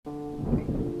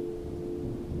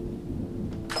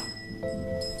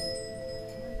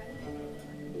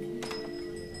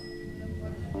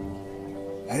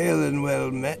and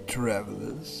well met,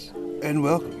 travelers, and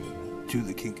welcome to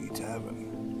the Kinky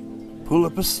Tavern. Pull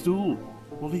up a stool.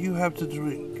 What do you have to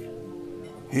drink?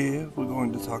 Here, we're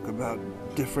going to talk about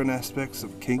different aspects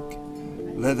of kink,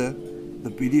 leather, the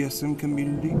BDSM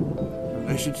community,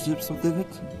 relationships within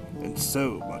it, and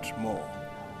so much more.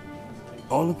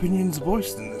 All opinions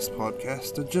voiced in this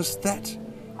podcast are just that,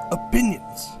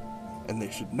 opinions, and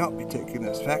they should not be taken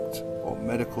as fact or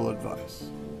medical advice.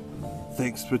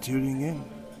 Thanks for tuning in.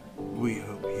 We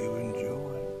hope you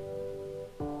enjoy.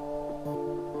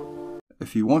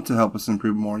 If you want to help us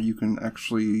improve more, you can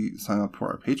actually sign up for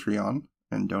our Patreon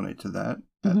and donate to that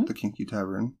at the Kinky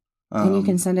Tavern. And you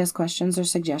can send us questions or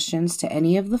suggestions to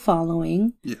any of the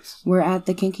following. Yes. We're at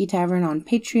the Kinky Tavern on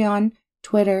Patreon,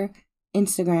 Twitter,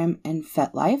 Instagram, and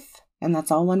FetLife. And that's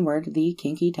all one word, the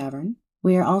Kinky Tavern.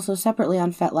 We are also separately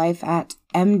on FetLife at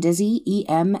mdizzy,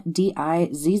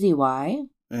 EMDIZZY.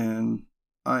 And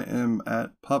I am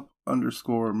at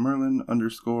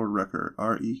pup_Merlin_Recker,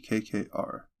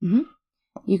 REKKR.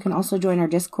 You can also join our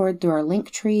Discord through our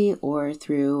link tree or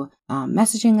through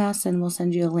messaging us, and we'll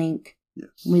send you a link.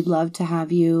 Yes. We'd love to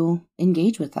have you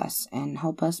engage with us and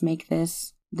help us make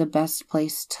this the best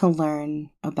place to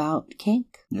learn about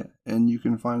kink. Yeah, and you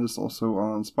can find us also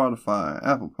on Spotify,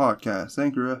 Apple Podcasts,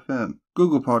 Anchor FM,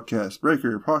 Google Podcasts,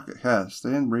 Breaker, Pocket Cast,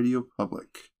 and Radio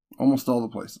Public. Almost all the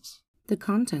places. The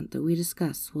content that we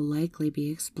discuss will likely be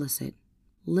explicit.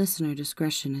 Listener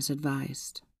discretion is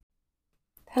advised.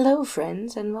 Hello,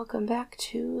 friends, and welcome back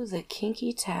to the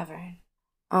Kinky Tavern.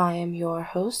 I am your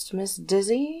host, Miss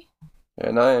Dizzy.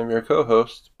 And I am your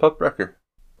co-host, Pup Wrecker.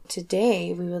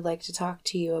 Today, we would like to talk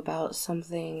to you about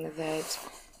something that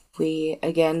we,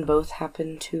 again, both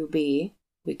happen to be.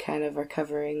 We kind of are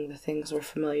covering the things we're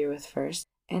familiar with first.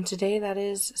 And today, that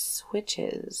is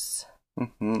switches.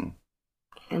 And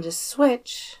a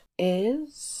switch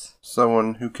is...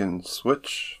 someone who can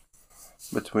switch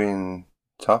between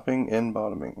topping and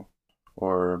bottoming,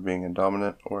 or being a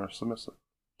dominant or a submissive.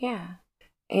 Yeah.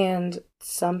 And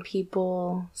some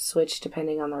people switch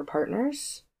depending on their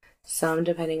partners, some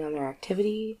depending on their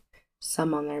activity,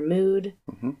 some on their mood.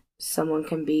 Someone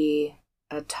can be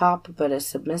a top but a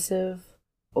submissive,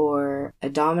 or a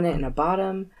dominant and a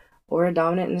bottom, or a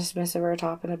dominant and a submissive, or a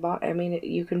top and a bottom. I mean,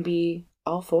 you can be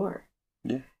all four.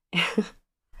 Yeah.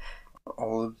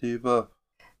 All of the above.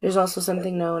 There's also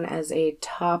something known as a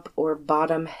top or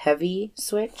bottom heavy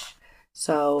switch.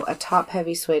 So a top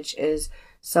heavy switch is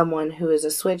someone who is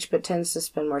a switch but tends to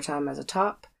spend more time as a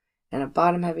top, and a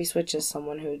bottom heavy switch is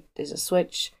someone who is a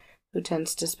switch who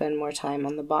tends to spend more time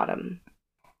on the bottom.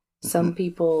 Some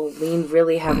people lean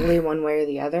really heavily one way or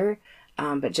the other,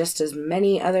 but just as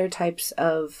many other types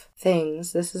of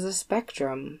things, this is a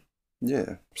spectrum.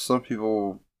 Yeah, some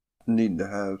people need to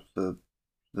have the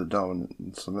dominant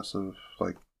and submissive,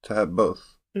 like, to have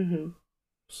both.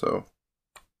 So.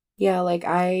 Yeah, like,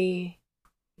 I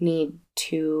need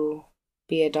to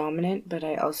be a dominant, but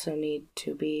I also need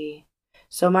to be...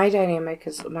 So my dynamic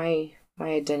is, my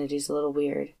identity's a little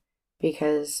weird,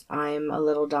 because I'm a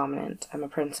little dominant. I'm a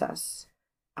princess.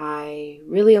 I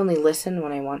really only listen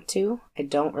when I want to. I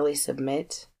don't really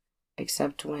submit,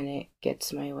 except when it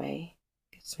gets my way,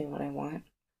 gets me what I want.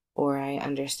 Or I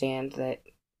understand that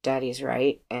Daddy's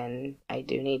right, and I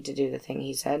do need to do the thing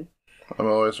he said. I'm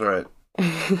always right.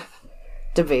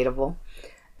 Debatable.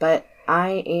 But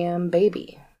I am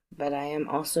baby, but I am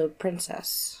also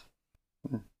princess.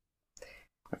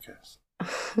 I guess.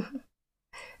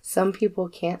 Some people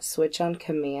can't switch on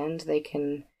command. They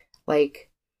can, like,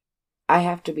 I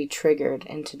have to be triggered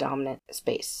into dominant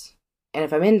space. And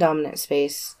if I'm in dominant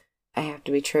space, I have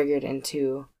to be triggered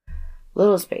into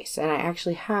little space. And I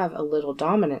actually have a little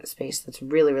dominant space that's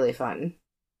really, really fun.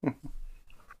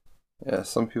 Yeah,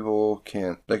 some people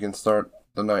can't. They can start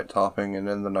the night topping and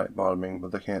end the night bottoming,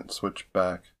 but they can't switch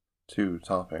back to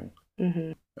topping.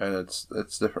 And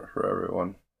it's different for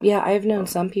everyone. Yeah, I've known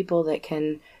some people that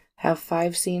can have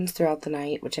 5 scenes throughout the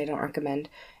night, which I don't recommend,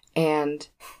 and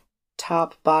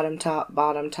top, bottom,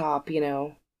 you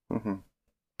know,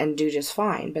 and do just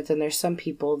fine. But then there's some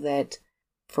people that,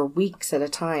 for weeks at a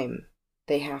time,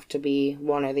 they have to be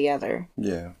one or the other.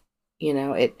 Yeah. You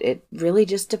know, it really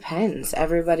just depends.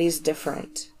 Everybody's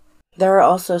different. There are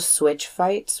also switch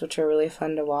fights, which are really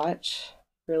fun to watch.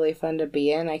 Really fun to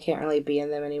be in. I can't really be in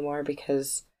them anymore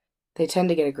because they tend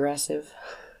to get aggressive.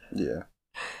 Yeah.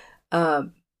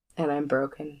 And I'm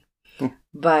broken.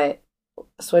 But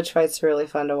switch fights are really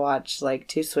fun to watch. Like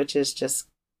 2 switches just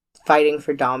fighting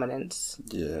for dominance.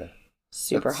 Yeah.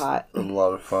 Super hot. A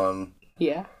lot of fun.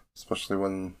 Yeah. Especially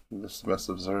when the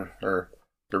submissives are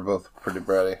they're both pretty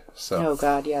bratty. So. Oh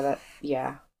god,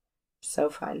 yeah, So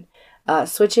fun.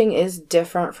 Switching is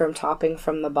different from topping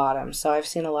from the bottom. So I've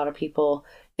seen a lot of people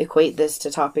equate this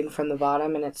to topping from the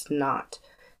bottom, and it's not.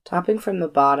 Topping from the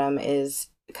bottom is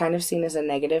kind of seen as a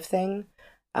negative thing.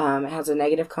 It has a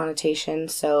negative connotation,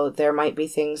 so there might be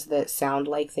things that sound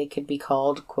like they could be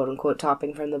called quote unquote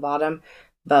topping from the bottom,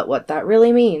 but what that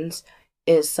really means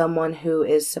is someone who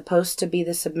is supposed to be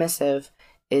the submissive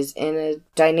is in a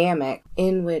dynamic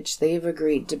in which they've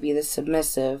agreed to be the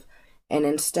submissive, and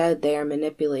instead they are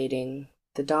manipulating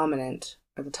the dominant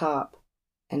or the top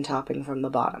and topping from the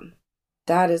bottom.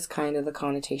 That is kind of the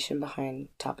connotation behind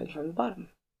topping from the bottom.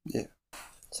 Yeah.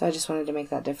 So I just wanted to make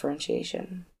that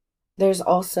differentiation. There's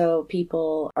also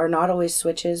people are not always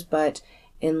switches, but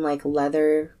in like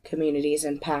leather communities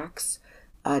and packs,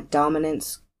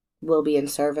 dominants will be in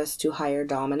service to higher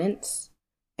dominants.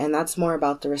 And that's more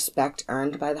about the respect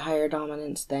earned by the higher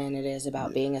dominants than it is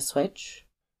about being a switch.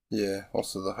 Yeah,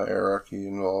 also the hierarchy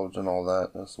involved and all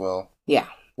that as well. Yeah.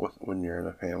 When you're in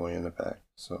a family in a pack,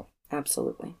 so.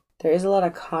 Absolutely. There is a lot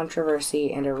of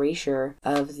controversy and erasure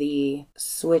of the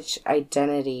switch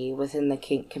identity within the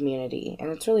kink community, and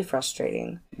it's really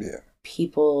frustrating. Yeah.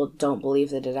 People don't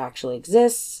believe that it actually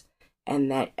exists,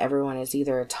 and that everyone is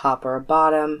either a top or a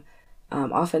bottom.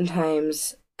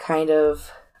 Oftentimes,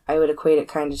 I would equate it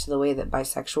kind of to the way that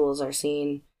bisexuals are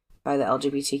seen by the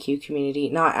LGBTQ community,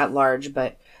 not at large,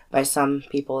 but by some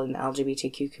people in the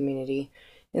LGBTQ community.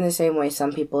 In the same way,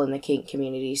 some people in the kink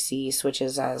community see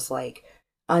switches as like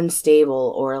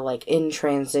unstable or like in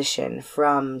transition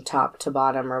from top to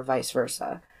bottom or vice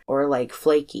versa, or like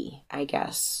flaky, I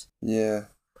guess. Yeah.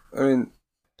 I mean,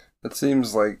 it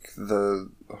seems like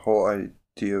the whole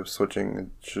idea of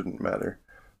switching shouldn't matter.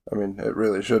 I mean, it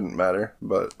really shouldn't matter,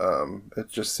 but it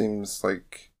just seems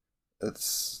like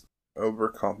it's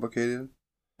overcomplicated.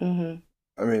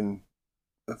 Mm-hmm. I mean,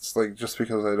 it's like just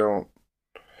because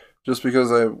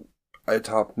I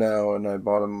top now and I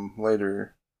bottom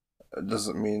later, it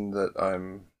doesn't mean that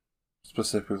I'm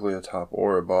specifically a top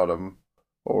or a bottom,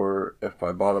 or if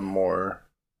I bottom more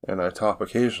and I top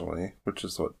occasionally, which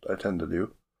is what I tend to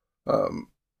do,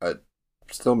 it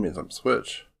still means I'm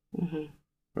switch. Mm-hmm.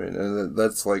 I mean, and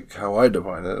that's like how I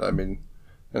define it. I mean,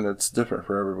 and it's different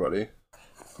for everybody,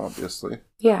 obviously.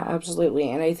 Yeah,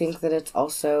 absolutely. And I think that it's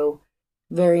also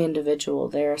very individual.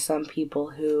 There are some people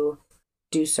who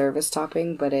do service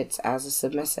topping, but it's as a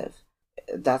submissive.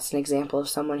 That's an example of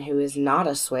someone who is not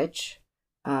a switch.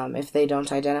 If they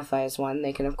don't identify as one,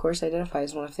 they can of course identify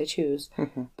as one if they choose.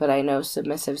 But I know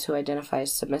submissives who identify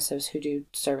as submissives who do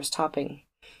service topping.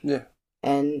 Yeah.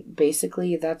 And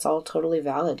basically that's all totally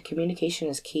valid. Communication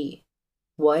is key.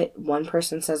 What one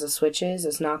person says a switch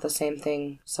is not the same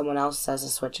thing someone else says a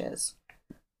switch is.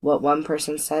 What one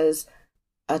person says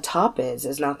a top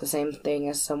is not the same thing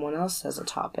as someone else says a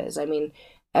top is. I mean,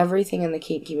 everything in the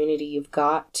kink community, you've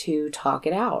got to talk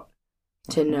it out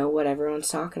to know what everyone's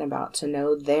talking about, to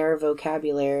know their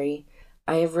vocabulary.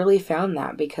 I have really found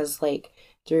that because, like,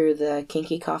 through the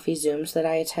Kinky Coffee Zooms that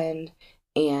I attend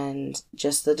and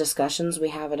just the discussions we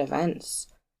have at events,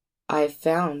 I've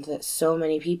found that so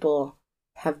many people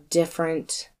have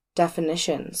different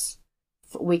definitions.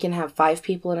 We can have 5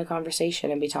 people in a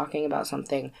conversation and be talking about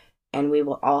something, and we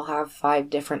will all have 5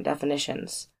 different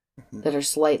definitions that are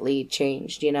slightly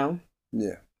changed, you know?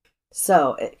 Yeah.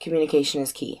 So, communication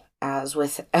is key, as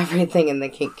with everything in the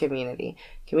kink community.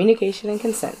 Communication and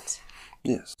consent.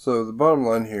 Yes. So the bottom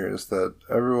line here is that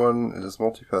everyone is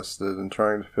multifaceted and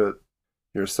trying to fit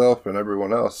yourself and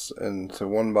everyone else into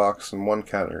one box and one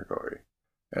category.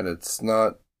 And it's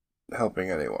not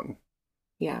helping anyone.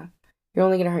 Yeah. You're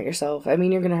only going to hurt yourself. I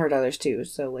mean, you're going to hurt others too,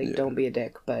 so, like, don't be a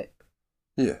dick, but...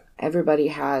 Yeah. Everybody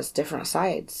has different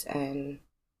sides, and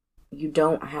you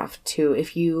don't have to...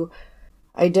 If you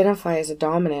identify as a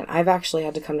dominant... I've actually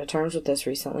had to come to terms with this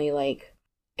recently, like,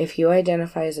 if you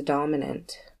identify as a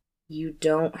dominant, you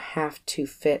don't have to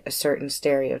fit a certain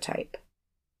stereotype.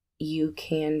 You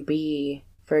can be...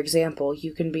 For example,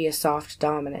 you can be a soft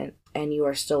dominant, and you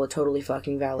are still a totally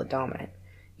fucking valid dominant.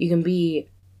 You can be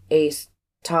a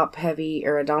top heavy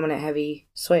or a dominant heavy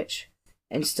switch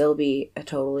and still be a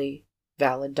totally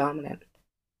valid dominant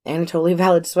and a totally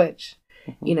valid switch.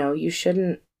 You know, you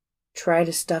shouldn't try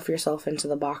to stuff yourself into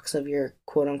the box of your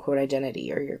quote unquote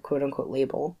identity or your quote unquote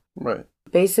label. Right.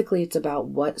 Basically, it's about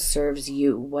what serves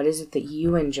you. What is it that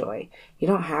you enjoy? You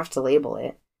don't have to label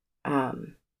it.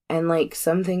 And like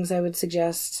some things I would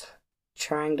suggest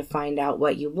trying to find out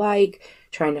what you like,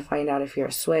 trying to find out if you're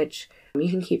a switch. You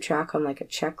can keep track on like a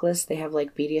checklist. They have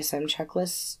like BDSM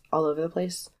checklists all over the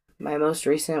place. My most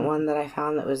recent one that I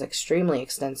found that was extremely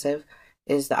extensive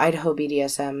is the Idaho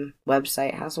BDSM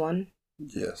website has one.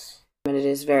 Yes. And it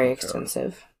is very Okay.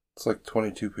 extensive. It's like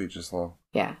 22 pages long.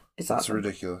 Yeah, it's awesome. It's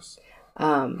ridiculous.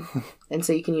 And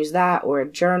so you can use that or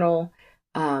a journal,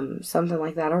 something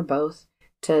like that, or both,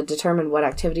 to determine what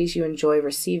activities you enjoy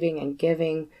receiving and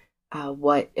giving,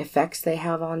 what effects they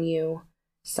have on you,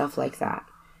 stuff like that.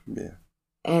 Yeah.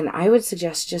 And I would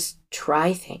suggest just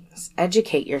try things,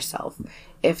 educate yourself.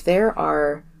 If there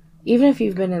are, even if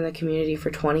you've been in the community for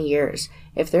 20 years,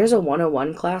 if there's a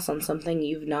 101 class on something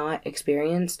you've not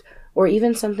experienced, or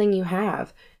even something you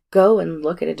have, go and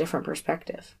look at a different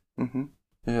perspective. Mm-hmm.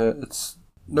 Yeah,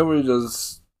 nobody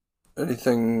does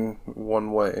anything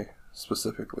one way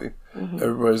specifically. Mm-hmm.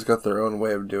 Everybody's got their own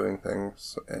way of doing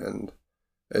things, and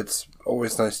it's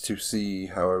always nice to see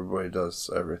how everybody does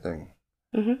everything.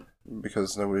 Mm-hmm.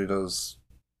 Because nobody does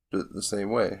it the same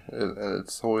way. And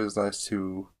it's always nice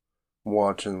to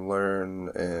watch and learn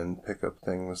and pick up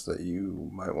things that you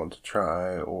might want to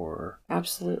try or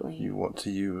Absolutely. you want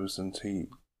to use and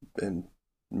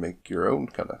make your own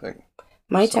kind of thing.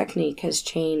 My technique has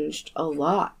changed a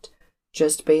lot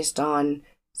just based on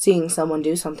seeing someone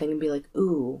do something and be like,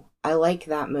 ooh, I like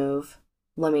that move.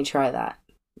 Let me try that.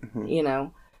 Mm-hmm. You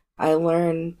know, I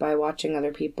learn by watching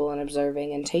other people and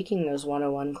observing and taking those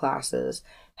 101 classes,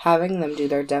 having them do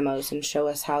their demos and show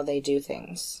us how they do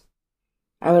things.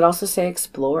 I would also say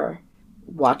explore,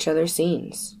 watch other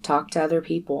scenes, talk to other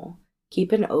people,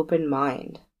 keep an open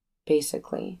mind,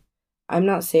 basically. I'm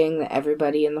not saying that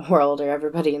everybody in the world or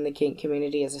everybody in the kink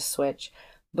community is a switch,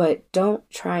 but don't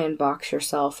try and box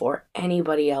yourself or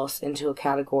anybody else into a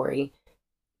category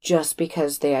just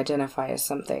because they identify as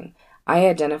something. I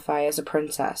identify as a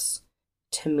princess.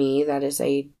 To me, that is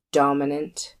a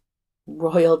dominant,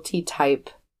 royalty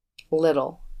type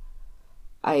little.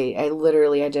 I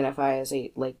literally identify as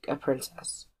a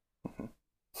princess.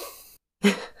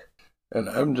 And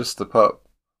I'm just a pup.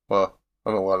 Well,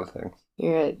 I'm a lot of things.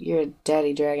 You're a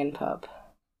daddy dragon pup.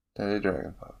 Daddy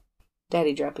dragon pup.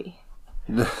 Daddy druppy.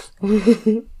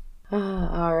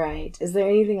 All right. Is there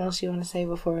anything else you want to say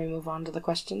before we move on to the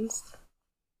questions?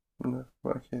 No,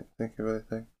 I can't think of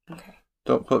anything. Okay.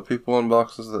 Don't put people in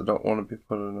boxes that don't want to be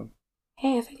put in them.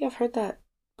 Hey, I think I've heard that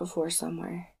before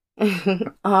somewhere.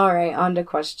 All right, on to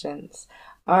questions.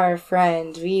 Our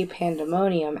friend V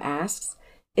Pandemonium asks,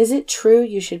 is it true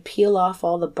you should peel off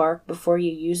all the bark before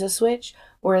you use a switch,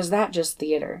 or is that just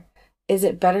theater? Is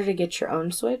it better to get your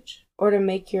own switch, or to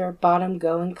make your bottom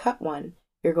go and cut one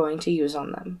you're going to use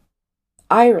on them?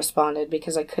 I responded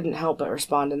because I couldn't help but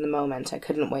respond in the moment. I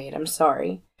couldn't wait. I'm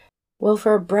sorry. Well,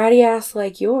 for a bratty ass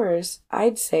like yours,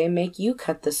 I'd say make you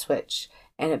cut the switch,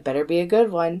 and it better be a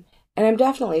good one, and I'm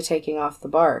definitely taking off the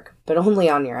bark, but only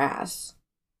on your ass.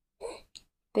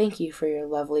 Thank you for your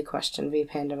lovely question, V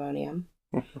Pandemonium.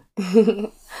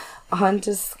 On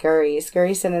to Scurry.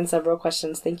 Scurry sent in several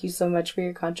questions. Thank you so much for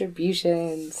your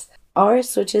contributions. Are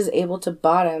switches able to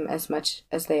bottom as much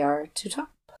as they are to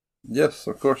top? Yes,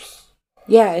 of course.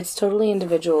 Yeah, it's totally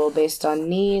individual based on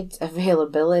needs,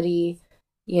 availability.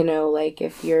 You know, like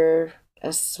if you're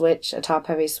a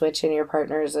top-heavy switch, and your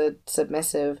partner is a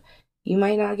submissive, you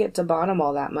might not get to bottom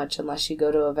all that much unless you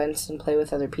go to events and play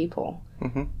with other people.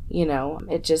 Mm-hmm. You know,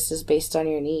 it just is based on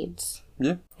your needs.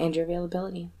 Yeah. And your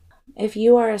availability. If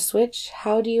you are a switch,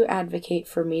 how do you advocate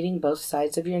for meeting both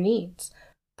sides of your needs?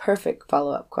 Perfect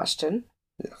follow-up question.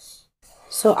 Yes.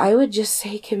 So I would just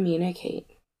say communicate.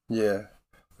 Yeah.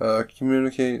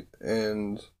 Communicate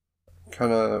and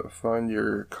kind of find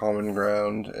your common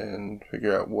ground and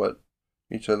figure out what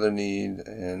each other need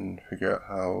and figure out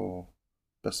how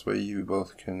best way you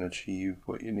both can achieve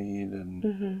what you need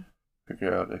and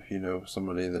figure out if you know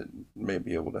somebody that may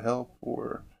be able to help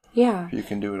or if you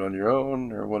can do it on your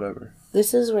own or whatever.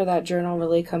 This is where that journal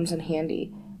really comes in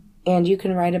handy. And you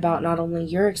can write about not only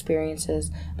your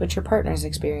experiences, but your partner's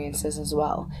experiences as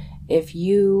well. If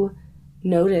you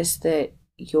notice that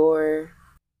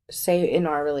say in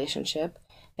our relationship,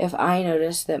 if I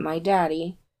notice that my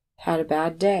daddy had a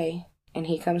bad day and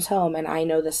he comes home and I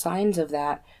know the signs of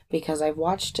that because I've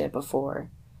watched it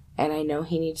before and I know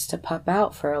he needs to pup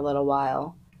out for a little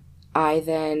while, I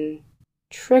then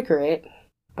trigger it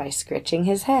by scratching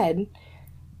his head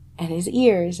and his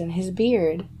ears and his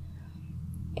beard,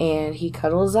 and he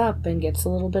cuddles up and gets a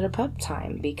little bit of pup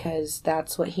time because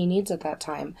that's what he needs at that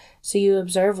time. So you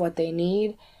observe what they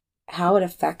need, how it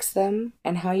affects them,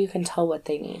 and how you can tell what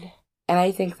they need. And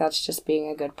I think that's just being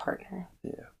a good partner.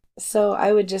 Yeah. So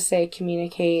I would just say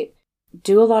communicate,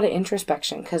 do a lot of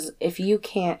introspection, because if you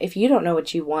don't know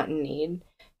what you want and need,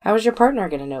 how is your partner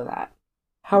going to know that?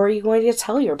 How are you going to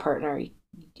tell your partner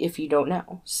if you don't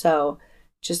know? So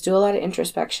just do a lot of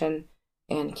introspection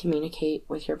and communicate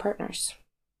with your partners.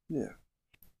 Yeah.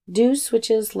 Do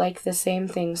switches like the same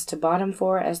things to bottom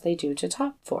for as they do to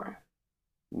top for?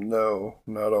 No,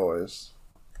 not always.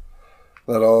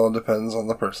 That all depends on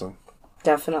the person.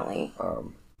 Definitely.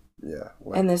 Yeah.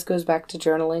 And this goes back to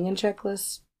journaling and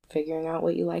checklists, figuring out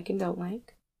what you like and don't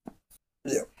like.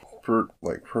 Yeah.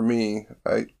 For me,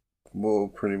 I will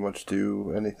pretty much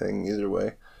do anything either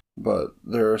way. But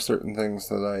there are certain things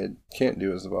that I can't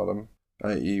do as a bottom,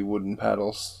 i.e. wooden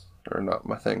paddles are not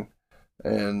my thing.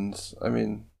 And, I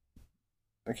mean,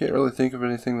 I can't really think of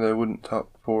anything that I wouldn't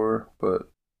top for, but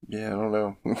yeah, I don't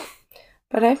know.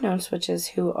 But I've known switches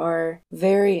who are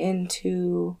very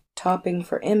into topping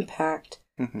for impact,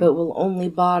 but will only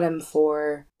bottom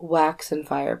for wax and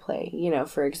fire play,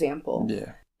 for example.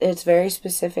 Yeah. It's very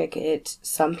specific.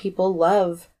 Some people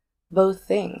love both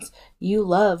things. You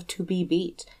love to be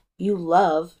beat. You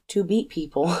love to beat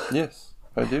people. Yes,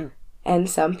 I do. And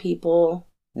some people...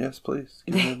 Yes, please.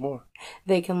 Give me more.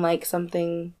 They can like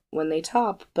something when they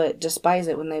top, but despise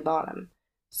it when they bottom.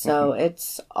 So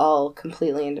it's all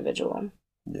completely individual.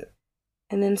 Yeah.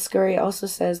 And then Scurry also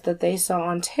says that they saw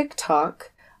on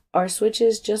TikTok, are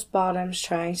switches just bottoms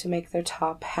trying to make their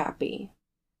top happy?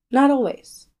 Not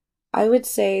always. I would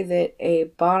say that a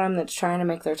bottom that's trying to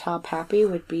make their top happy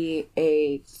would be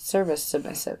a service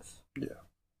submissive. Yeah.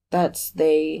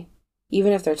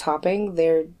 Even if they're topping,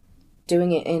 they're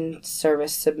doing it in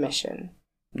service submission.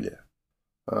 Yeah.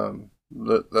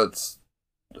 That's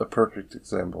a perfect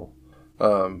example.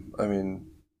 I mean,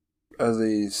 as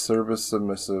a service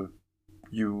submissive,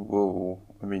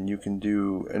 you can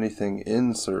do anything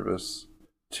in service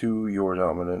to your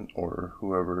dominant or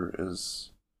whoever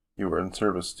is you are in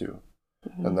service to.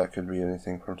 And that could be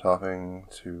anything from topping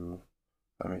to,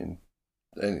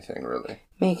 anything really.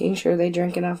 Making sure they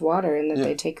drink enough water and that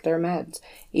they take their meds.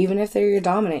 Even if they're your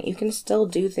dominant, you can still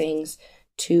do things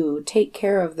to take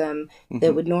care of them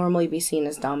that would normally be seen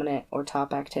as dominant or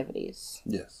top activities.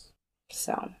 Yes.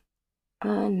 So,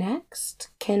 next,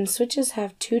 can switches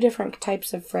have two different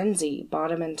types of frenzy,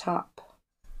 bottom and top?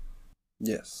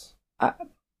 Yes.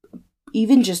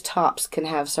 Even just tops can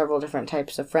have several different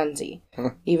types of frenzy.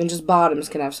 Even just bottoms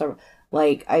can have several.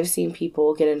 Like, I've seen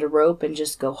people get into rope and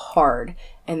just go hard,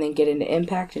 and then get into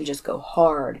impact and just go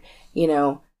hard.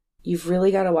 You've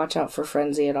really got to watch out for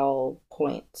frenzy at all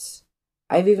points.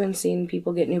 I've even seen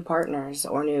people get new partners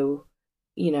or new,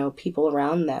 people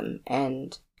around them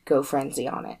and go frenzy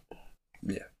on it.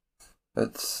 Yeah.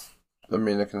 It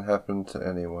can happen to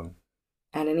anyone.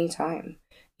 At any time.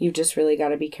 You've just really got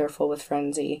to be careful with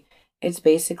frenzy. It's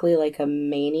basically like a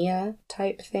mania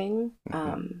type thing.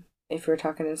 If we're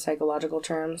talking in psychological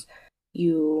terms,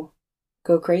 you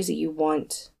go crazy. You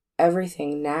want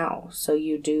everything now. So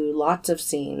you do lots of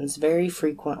scenes very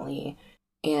frequently.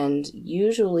 And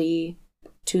usually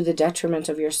to the detriment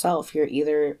of yourself. You're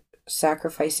either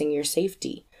sacrificing your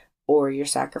safety, or you're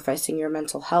sacrificing your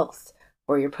mental health,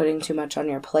 or you're putting too much on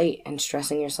your plate and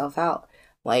stressing yourself out.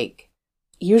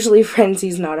 Usually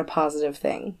frenzy's not a positive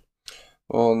thing.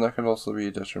 Well, and that could also be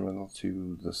detrimental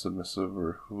to the submissive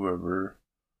or whoever.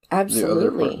 Absolutely. The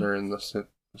other partner in the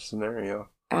scenario.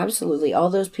 Absolutely. All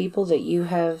those people that you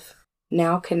have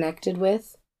now connected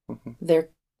with,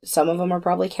 some of them are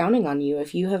probably counting on you.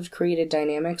 If you have created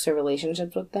dynamics or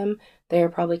relationships with them, they are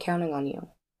probably counting on you.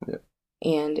 Yeah.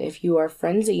 And if you are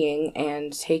frenzying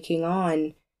and taking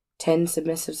on 10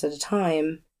 submissives at a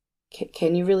time,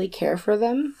 can you really care for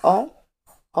them all?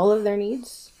 All of their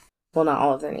needs? Well, not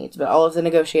all of their needs, but all of the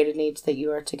negotiated needs that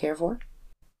you are to care for.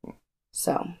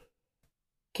 So,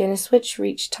 can a switch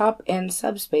reach top and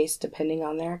subspace depending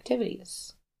on their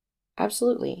activities?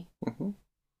 Absolutely.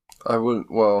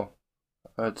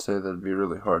 I'd say that'd be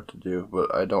really hard to do,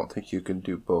 but I don't think you can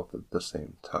do both at the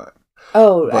same time.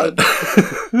 Oh,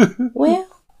 well,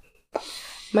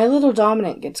 my little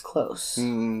dominant gets close.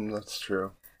 That's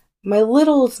true. My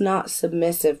little's not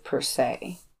submissive per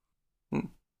se.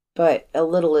 But a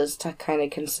little is kind of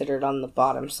considered on the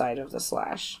bottom side of the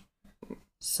slash.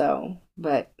 So,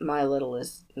 but my little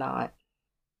is not.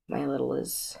 My little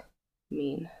is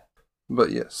mean.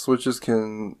 But yes, switches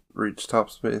can reach top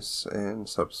space and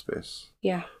subspace.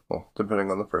 Yeah. Well,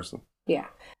 depending on the person. Yeah.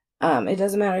 It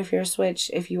doesn't matter if you're a switch,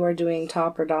 if you are doing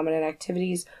top or dominant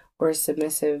activities, or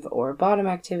submissive or bottom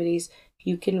activities,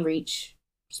 you can reach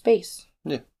space.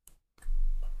 Yeah.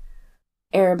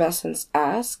 Arabescence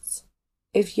asks,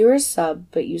 if you're a sub,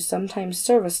 but you sometimes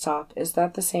service top, is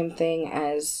that the same thing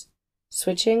as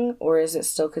switching, or is it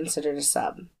still considered a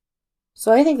sub?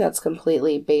 So I think that's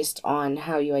completely based on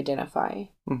how you identify.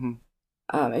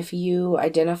 If you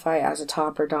identify as a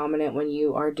top or dominant when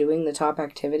you are doing the top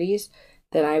activities,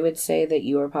 then I would say that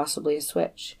you are possibly a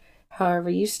switch. However,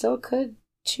 you still could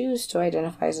choose to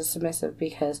identify as a submissive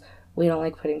because we don't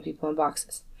like putting people in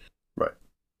boxes. Right.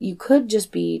 You could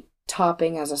just be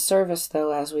topping as a service,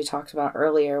 though, as we talked about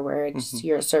earlier, where it's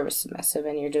you're a service submissive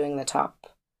and you're doing the top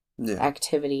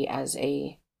activity as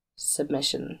a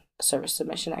service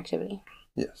submission activity.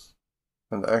 Yes.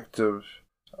 An act of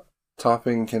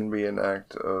topping can be an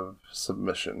act of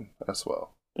submission as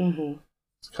well. Mm-hmm.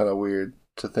 It's kind of weird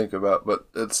to think about, but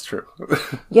it's true.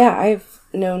 Yeah, I've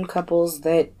known couples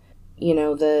that,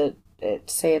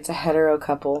 say it's a hetero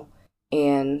couple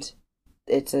and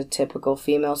it's a typical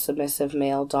female submissive,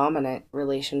 male dominant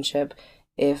relationship.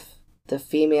 If the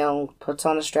female puts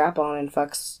on a strap on and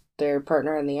fucks their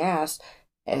partner in the ass,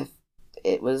 if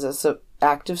it was a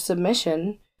act of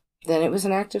submission, then it was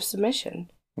an act of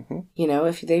submission. Mm-hmm.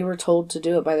 If they were told to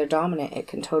do it by their dominant, it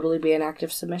can totally be an act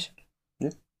of submission.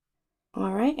 Yeah.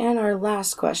 All right, and our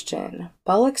last question.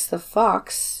 Bollocks the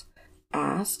Fox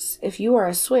asks, if you are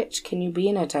a switch, can you be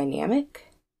in a dynamic?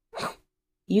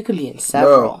 You can be in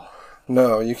several.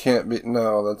 No, you can't be.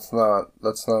 No, that's not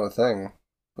a thing.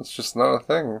 That's just not a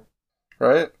thing,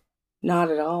 right? Not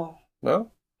at all.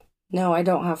 No? No, I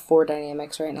don't have 4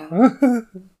 dynamics right now.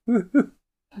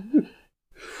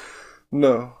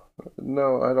 No,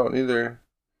 I don't either.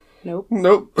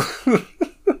 Nope.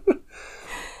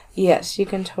 Yes, you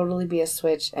can totally be a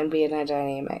switch and be in a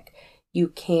dynamic. You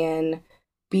can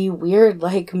be weird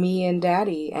like me and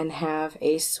Daddy and have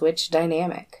a switch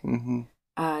dynamic. Mm-hmm.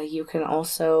 You can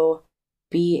also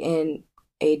be in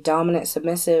a dominant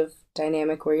submissive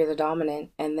dynamic where you're the dominant,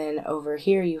 and then over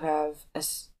here you have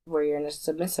where you're in a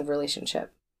submissive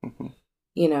relationship. Mm-hmm.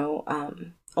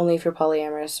 Only if you're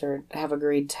polyamorous or have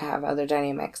agreed to have other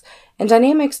dynamics. And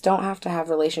dynamics don't have to have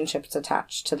relationships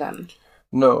attached to them.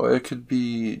 No, it could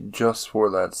be just for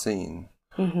that scene.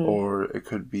 Mm-hmm. Or it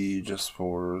could be just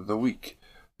for the week.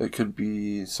 It could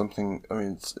be something,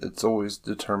 it's always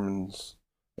determined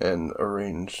and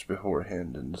arranged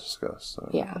beforehand and discussed. So.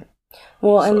 Yeah.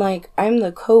 Well, and I'm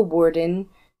the co-warden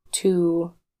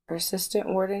or assistant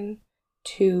warden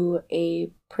to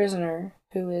a prisoner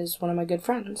who is one of my good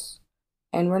friends.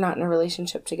 And we're not in a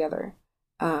relationship together.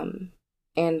 And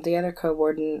the other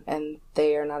co-warden and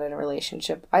they are not in a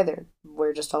relationship either.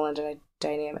 We're just all in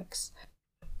dynamics.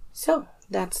 So,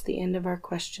 that's the end of our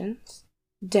questions.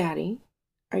 Daddy,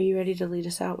 are you ready to lead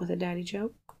us out with a daddy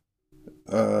joke?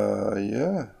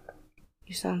 Yeah.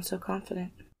 You sound so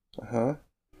confident. Uh-huh.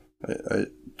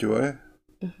 Do I?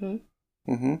 Mm-hmm.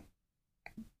 Mm-hmm.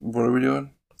 What are we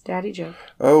doing? Daddy joke.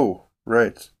 Oh,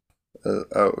 right.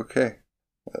 Okay.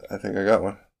 I think I got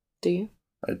one. Do you?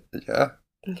 Yeah.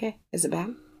 Okay. Is it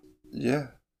bad? Yeah.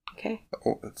 Okay.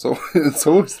 Oh, it's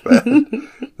always bad.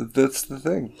 That's the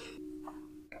thing.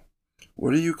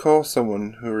 What do you call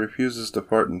someone who refuses to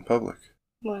fart in public?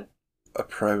 What? A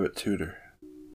private tutor.